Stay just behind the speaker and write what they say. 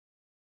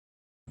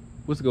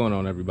What's going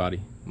on, everybody?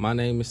 My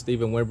name is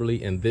Stephen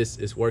Wimberley and this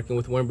is Working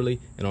with Wimberley,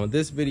 and on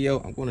this video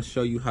I'm going to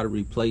show you how to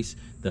replace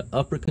the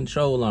upper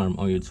control arm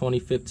on your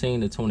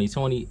 2015 to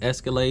 2020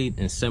 Escalade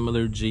and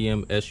similar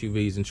GM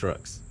SUVs and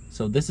trucks.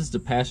 So this is the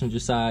passenger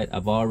side.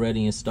 I've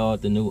already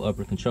installed the new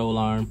upper control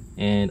arm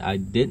and I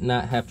did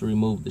not have to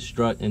remove the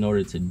strut in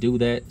order to do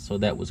that, so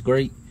that was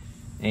great.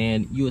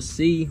 And you'll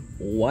see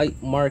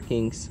white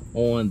markings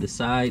on the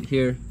side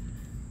here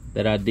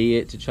that I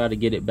did to try to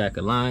get it back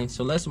aligned.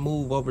 So let's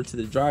move over to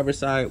the driver's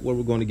side where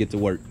we're going to get to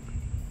work.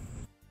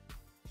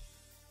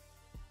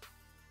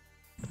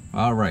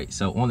 All right,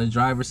 so on the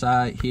driver's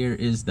side, here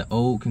is the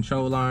old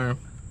control arm.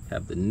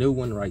 Have the new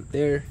one right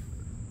there.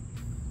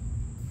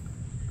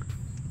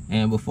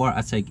 And before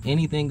I take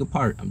anything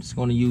apart, I'm just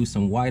going to use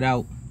some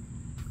whiteout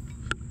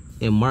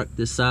and mark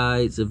the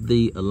sides of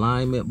the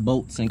alignment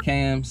bolts and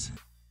cams,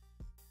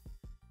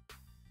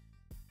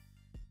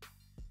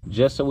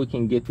 just so we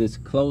can get this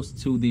close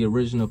to the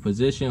original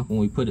position when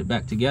we put it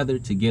back together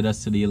to get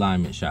us to the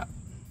alignment shop.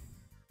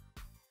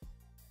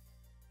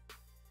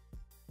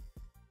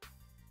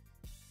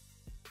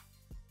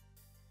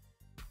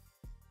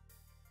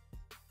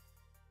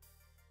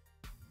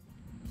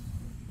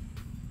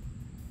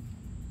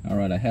 All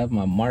right, I have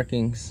my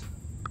markings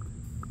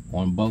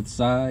on both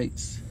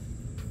sides.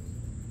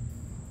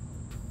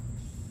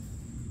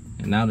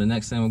 And now the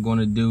next thing we're going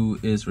to do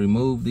is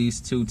remove these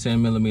two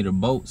 10mm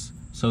bolts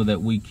so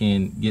that we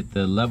can get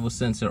the level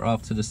sensor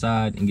off to the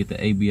side and get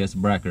the ABS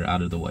breaker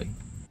out of the way.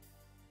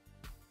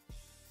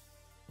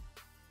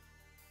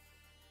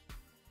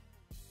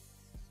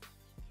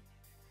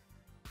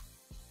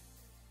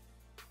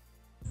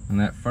 And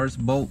that first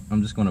bolt,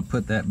 I'm just going to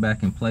put that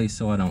back in place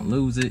so I don't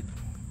lose it.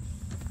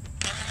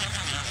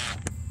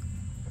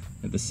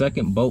 And the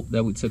second bolt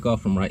that we took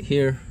off from right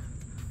here,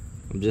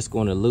 I'm just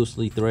going to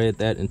loosely thread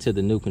that into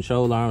the new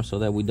control arm so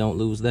that we don't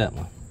lose that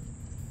one.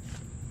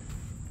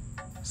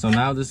 So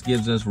now this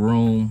gives us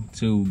room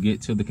to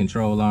get to the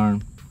control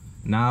arm.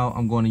 Now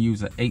I'm going to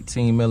use an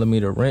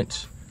 18mm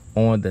wrench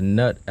on the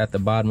nut at the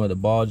bottom of the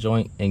ball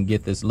joint and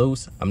get this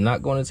loose. I'm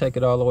not going to take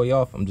it all the way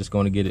off. I'm just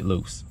going to get it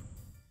loose.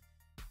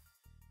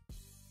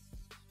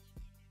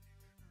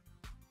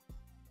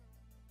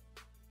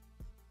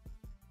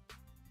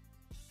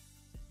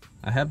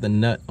 I have the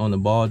nut on the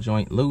ball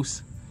joint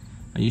loose.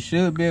 Now you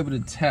should be able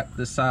to tap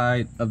the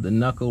side of the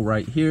knuckle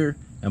right here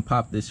and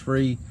pop this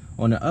free.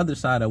 On the other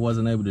side, I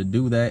wasn't able to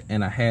do that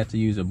and I had to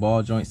use a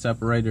ball joint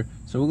separator.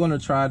 So we're going to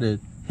try to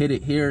hit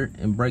it here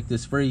and break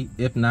this free.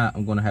 If not,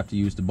 I'm going to have to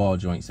use the ball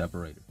joint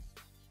separator.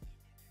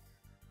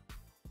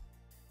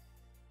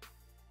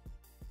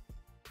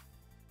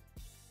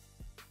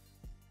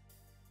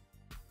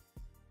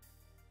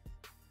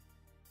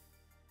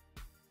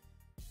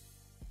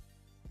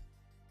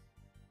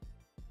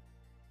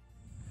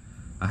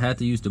 I had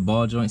to use the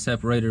ball joint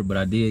separator, but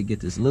I did get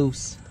this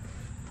loose.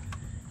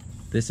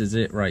 This is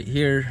it right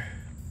here.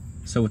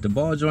 So with the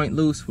ball joint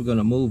loose, we're going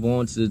to move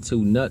on to the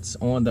two nuts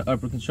on the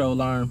upper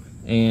control arm,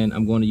 and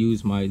I'm going to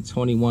use my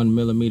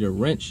 21mm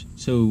wrench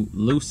to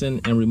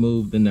loosen and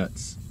remove the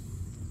nuts.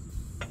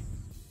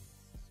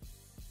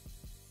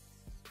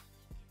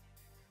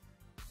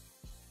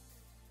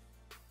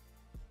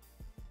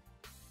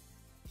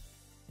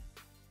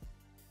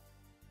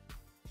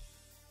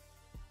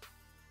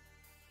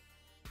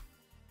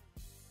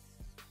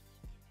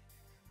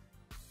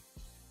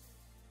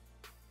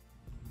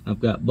 I've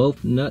got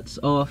both nuts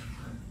off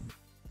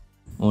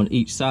on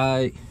each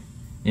side,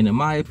 and in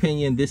my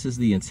opinion, this is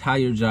the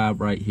entire job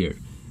right here.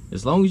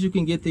 As long as you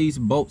can get these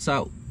bolts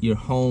out, you're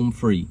home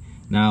free.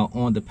 Now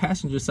on the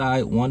passenger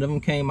side, one of them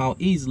came out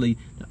easily.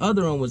 The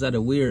other one was at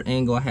a weird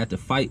angle. I had to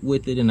fight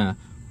with it, and I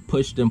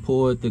pushed and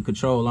pulled the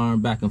control arm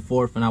back and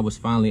forth, and I was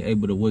finally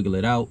able to wiggle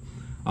it out.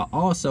 I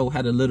also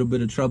had a little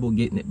bit of trouble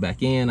getting it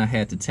back in. I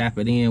had to tap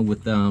it in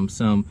with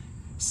some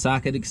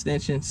socket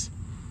extensions.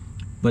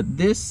 But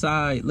this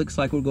side looks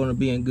like we're going to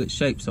be in good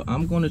shape, so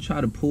I'm going to try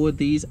to pull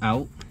these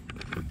out.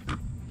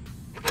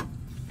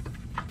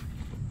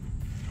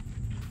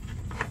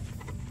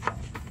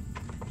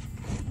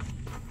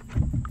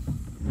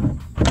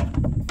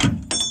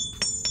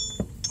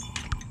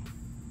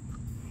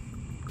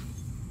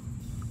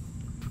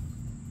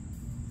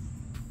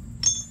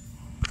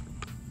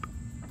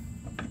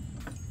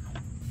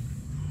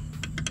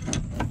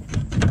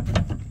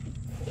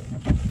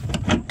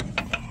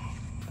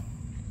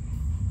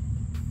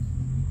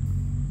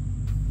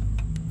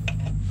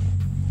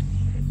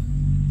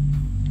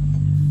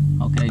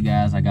 Okay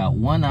guys, I got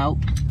one out,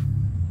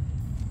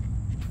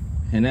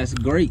 and that's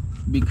great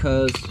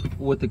because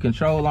with the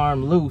control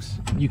arm loose,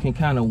 you can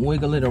kind of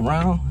wiggle it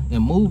around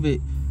and move it,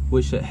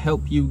 which should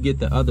help you get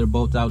the other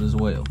bolt out as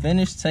well.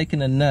 Finished taking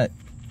the nut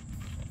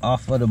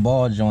off of the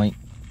ball joint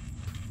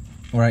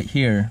right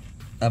here.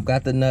 I've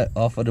got the nut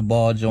off of the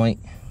ball joint,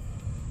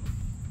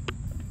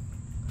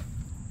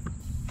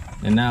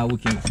 and now we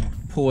can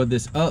pour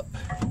this up,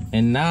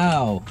 and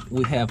now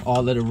we have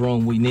all of the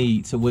room we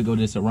need to wiggle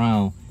this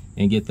around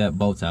and get that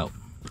bolt out.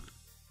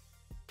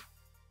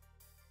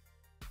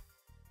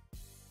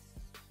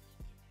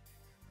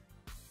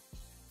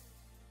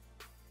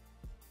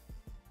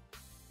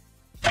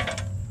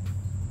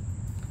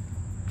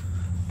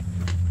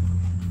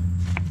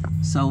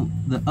 So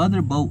the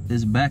other bolt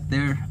is back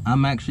there.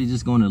 I'm actually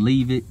just going to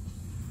leave it.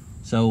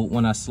 So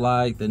when I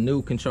slide the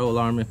new control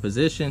arm in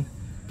position,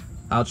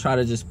 I'll try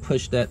to just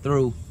push that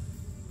through.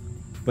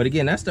 But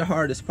again, that's the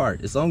hardest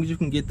part. As long as you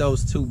can get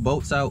those two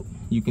bolts out,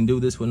 you can do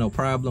this with no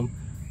problem.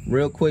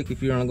 Real quick,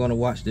 if you're only going to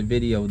watch the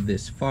video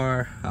this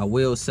far, I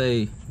will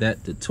say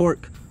that the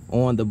torque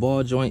on the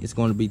ball joint is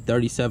going to be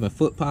 37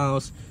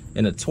 foot-pounds,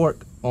 and the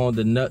torque on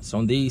the nuts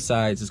on these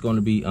sides is going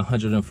to be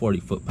 140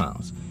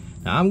 foot-pounds.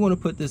 Now I'm going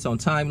to put this on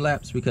time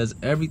lapse because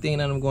everything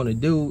that I'm going to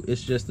do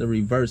is just the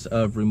reverse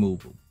of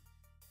removal.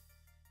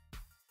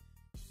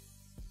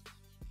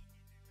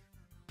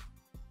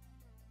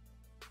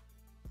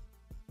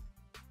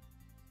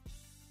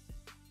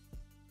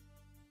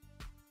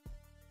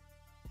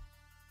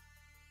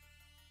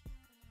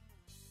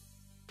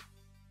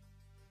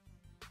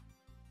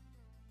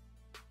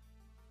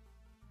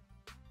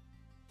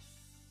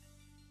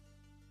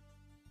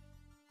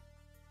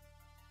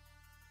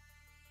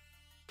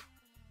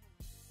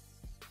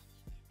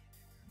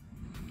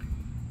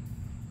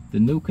 The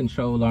new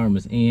control arm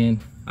is in.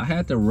 I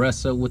had to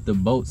wrestle with the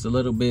bolts a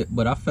little bit,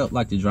 but I felt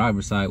like the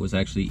driver's side was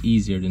actually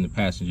easier than the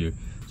passenger.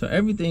 So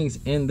everything's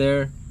in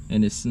there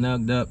and it's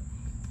snugged up.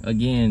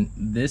 Again,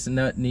 this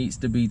nut needs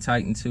to be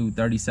tightened to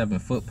 37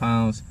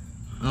 foot-pounds.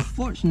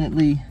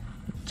 Unfortunately,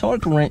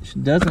 torque wrench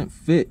doesn't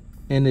fit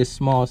in this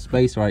small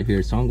space right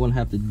here, so I'm gonna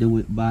have to do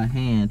it by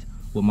hand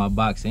with my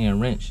box end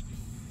wrench.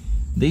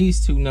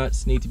 These two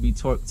nuts need to be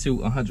torqued to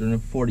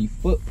 140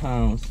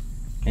 foot-pounds.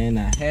 And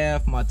I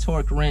have my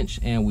torque wrench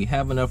and we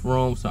have enough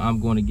room, so I'm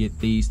going to get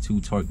these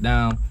two torqued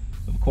down.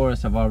 Of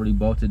course, I've already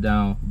bolted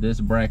down this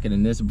bracket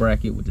and this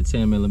bracket with the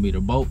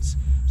 10mm bolts.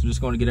 So I'm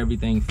just going to get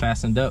everything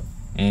fastened up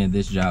and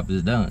this job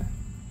is done.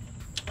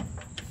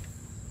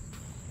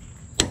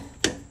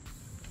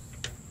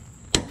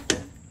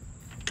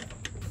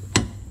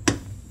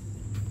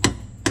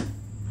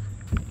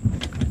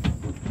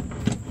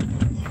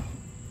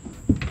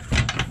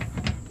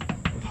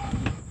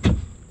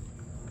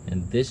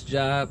 And this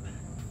job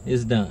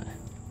is done.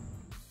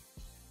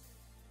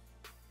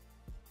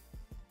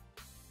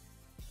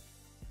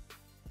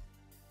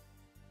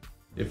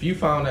 If you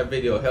found that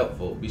video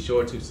helpful, be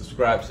sure to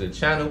subscribe to the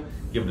channel,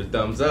 give it a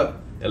thumbs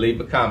up, and leave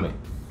a comment.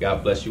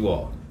 God bless you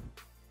all.